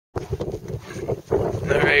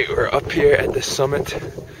Alright, we're up here at the summit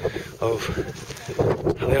of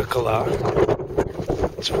Haleakala.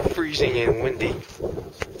 It's freezing and windy,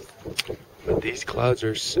 but these clouds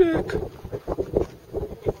are sick.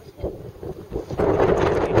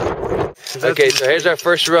 Okay, so here's our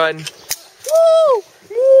first run. Woo!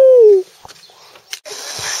 Woo!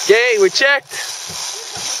 Okay, we're checked.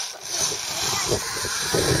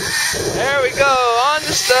 There we go, on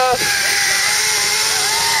the stuff.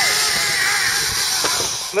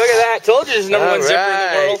 Look at that, told you there's number one zipper in the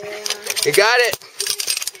world. You got it.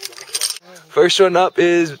 First one up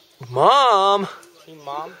is Mom. Hey,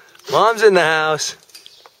 Mom. Mom's in the house.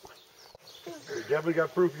 You definitely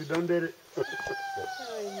got proof you done did it.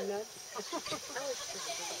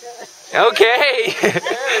 Okay.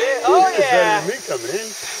 Oh yeah. Me coming in.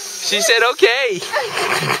 She said okay.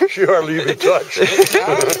 She hardly even touched.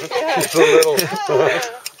 Just a little.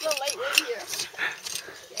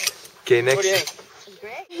 Okay, next. What do you think?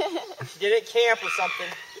 She did it at camp or something.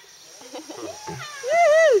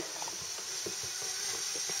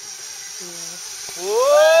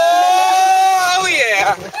 Whoa!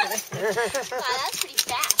 Yeah. Wow, that's pretty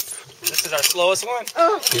fast. This is our slowest one.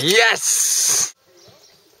 Yes.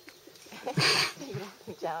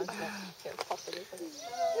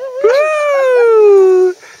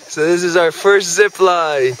 Woo! So this is our first zip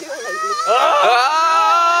line.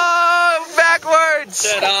 Oh,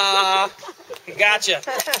 backwards. Ta-da! Gotcha.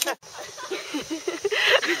 Ta-da!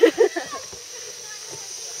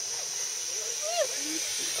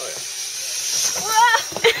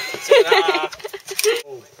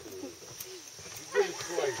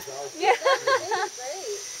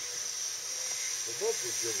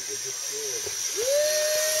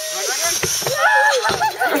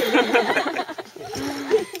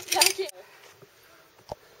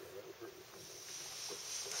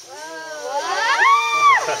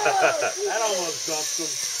 That almost dumped him.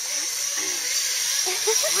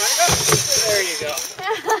 Right up. There you go.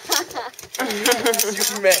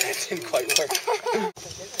 Man, it didn't quite work. You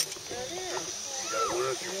got one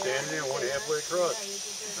up your standing there, one halfway across.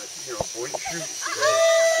 You know, point and shoot.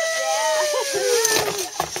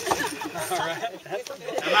 Alright.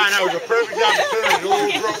 Come on, that was a perfect opportunity. A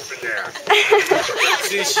little growth in there.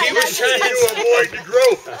 See, she was trying to avoid the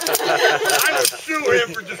growth. I would sue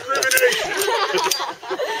him for discrimination.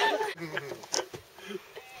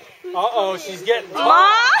 Uh-oh, she's getting...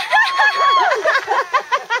 Mom!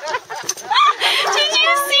 Did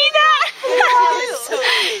you see that?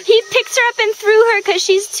 He picks her up and threw her because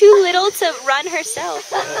she's too little to run herself.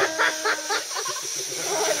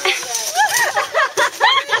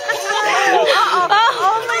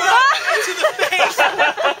 Oh my God! To the face!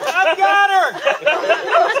 I've got her!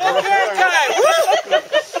 Okay, time!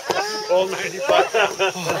 All 95.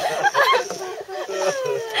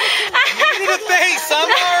 To the face! I'm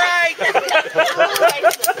alright!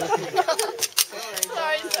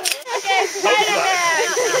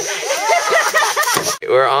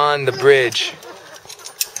 We're on the bridge.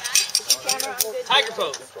 Tiger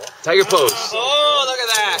pose. Tiger pose. Oh, look at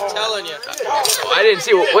that. Telling you. Oh, I didn't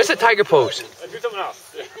see. What's the tiger pose?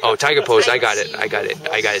 Oh, tiger pose. I got it. I got it.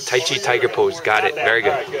 I got it. Tai Chi tiger pose. Got it. Very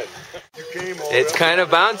good. It's kind of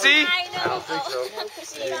bouncy. I don't think so.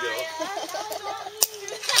 There you go.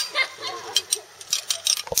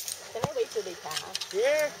 Can I wait till they pass?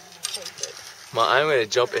 Yeah. Well, I'm gonna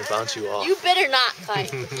jump and bounce you off. You better not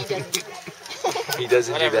fight. He doesn't. He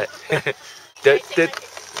doesn't do that.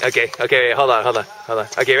 Okay, okay, wait, hold on.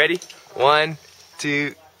 Okay, ready? 1,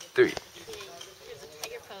 2, 3.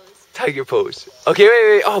 Tiger pose. Tiger pose. Okay,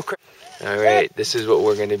 wait. Oh, crap. All right, this is what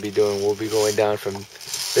we're gonna be doing. We'll be going down from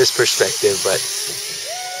this perspective, but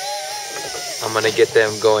I'm gonna get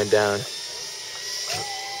them going down.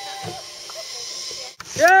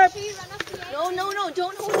 Yep. No,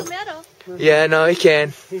 don't hold the medal. Yeah, no, he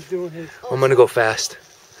can. He's doing his... I'm gonna go fast.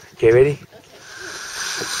 Okay, ready?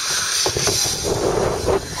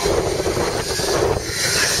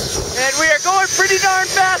 And we are going pretty darn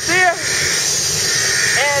fast here.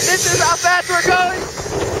 And this is how fast we're going.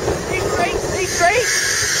 Stay straight.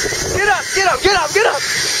 Get up.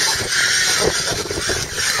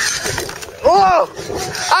 Whoa!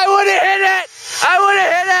 I would have hit it. I would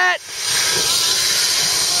have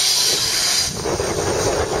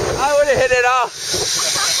hit it off.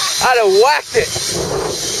 I'd have whacked it.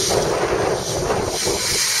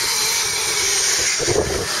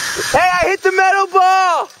 Hey, I hit the metal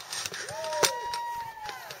ball.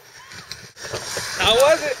 How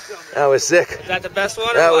was it? That was sick. Is that the best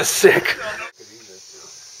one? That was sick. I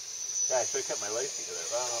should have cut my legs together.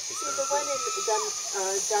 The one in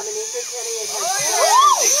Dominica County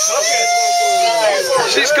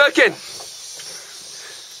She's cooking.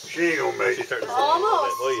 She ain't gonna make it.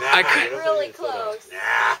 Almost. I could. Really close.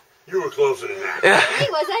 Nah, you were closer than that. Hey,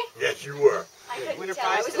 was I? Yes, you were. I couldn't tell.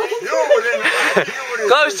 I was looking. You were within.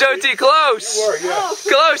 Close, Joti, close. You were, yeah.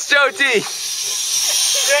 Close, Joti.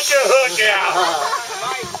 Get the hook out.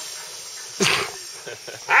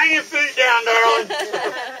 Hang your feet down, darling.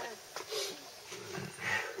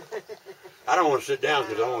 I don't want to sit down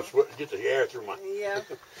because I want to get the air through my. Yeah.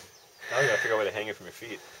 Now you gotta figure out a way to hang it from your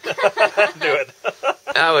feet. Do it.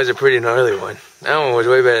 That was a pretty gnarly one. That one was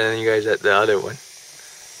way better than you guys at the other one.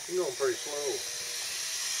 You're going pretty slow.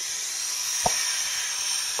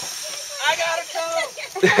 I gotta go.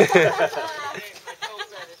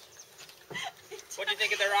 What do you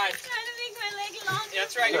think of their eyes? Trying to make my leg long. Yeah,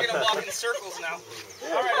 that's right. You're gonna walk in circles now.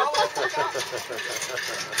 All right, I'll walk it out.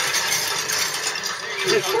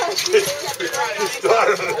 Start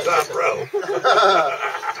on the top row.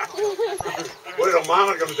 Wait till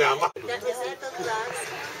Mama comes down. Is that the last?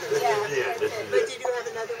 Yeah, this is But it. did you have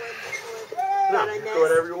another one before? No, you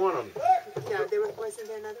caught every one of them. No, wasn't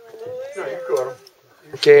there another one? No, you caught them.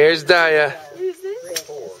 Okay, here's Daya. Who's this?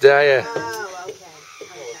 Daya. Oh, okay.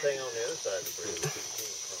 Thing on the other side of the bridge.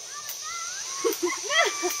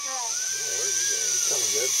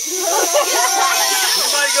 You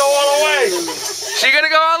might go all the way. She gonna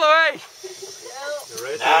go all the way?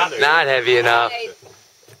 Nah, Not heavy enough.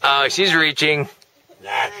 Oh, she's reaching.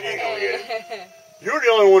 nah, she ain't gonna get it. You're the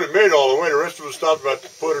only one that made it all the way. The rest of us stopped about to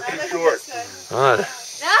put her too short. Oh,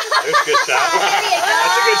 That's a good shot.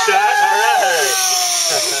 That's a good shot. All right.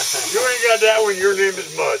 You ain't got that one. Your name is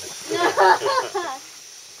Mud.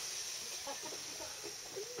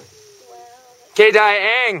 okay,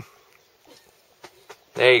 Diane.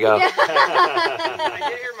 There you go. I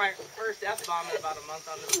did hear my first F-bomb in about a month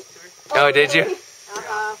on this tour. Oh, did you?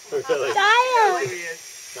 Really? Daya. Maybe it is.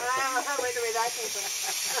 Wait a minute, that came from.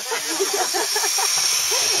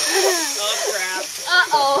 Oh, crap.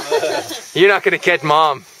 Uh-oh. You're not gonna catch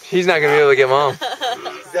Mom. He's not gonna be able to get Mom. You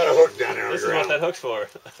got a hook down there on the This is what that ground. hook's for.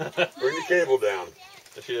 Bring the cable down.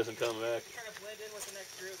 If she doesn't come back. Trying to blend in with the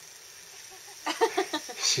next group.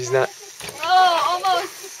 She's not. Oh,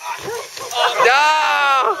 almost.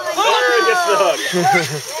 No! There gets the hook.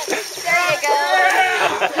 There you go.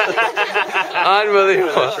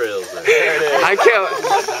 Unbelievable. Trails there. I can't.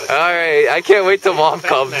 All right, I can't wait till Mom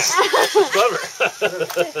comes. Clever.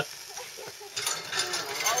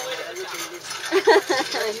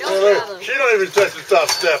 She don't even touch the top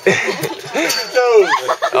step. Look at those.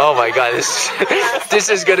 Oh my God, this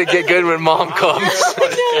is gonna get good when Mom comes.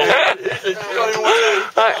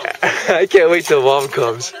 I can't wait till Mom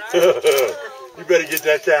comes. You better get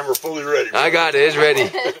that camera fully ready. I got it. It's ready.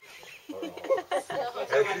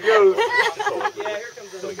 There she goes. Yeah, here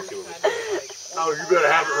comes the hook. Oh, you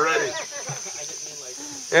better have it ready.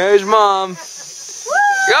 There's Mom.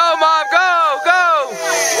 Go, Mom. Go, go.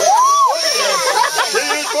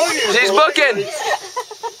 She's booking.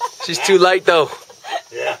 She's too light though.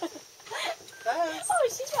 Yeah. Oh,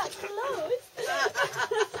 she got close.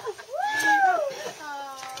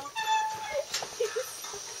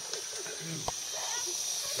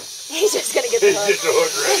 He's just gonna get the Get hook. the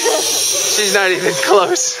hook ready. She's not even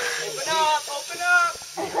close. Open up, open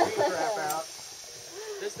up.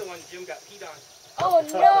 This is the one Jim got peed on. Oh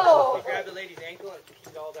no! He grabbed the lady's ankle and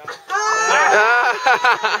peed all down.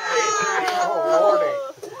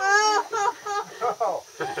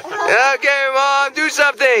 Okay, Mom, do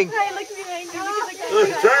something. Hey, look behind you. Look at the guy. Look,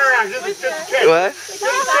 turn around. Get the catch. What? Get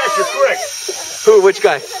the catcher quick. Who? Which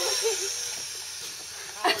guy?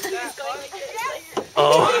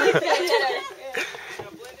 Oh.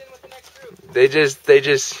 They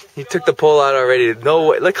just, he took the pole out already. No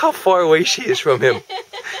way. Look how far away she is from him.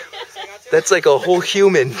 That's like a whole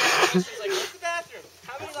human. She's like, where's the bathroom?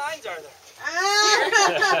 How many lines are there?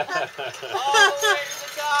 All the way to the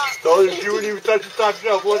top. Told you she wouldn't even touch the top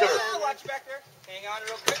shelf. Look at her. Watch back there. Hang on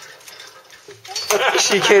real quick.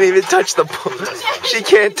 She can't even touch the pole. She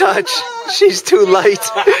can't touch. She's too light.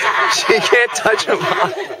 She can't touch him.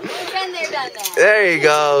 Been there, done that. There you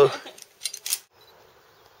go.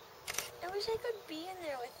 I wish I could be in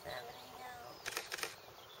there with them and hang out.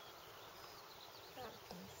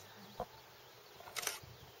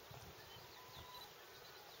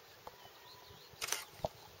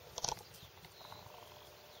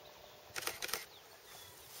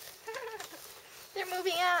 They're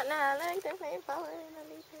moving out now. Look, they're playing power in the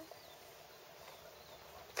leader.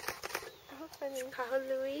 It's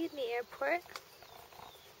Kahului in the airport.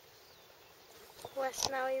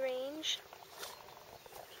 West Maui Range.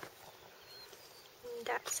 And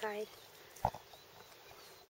that side.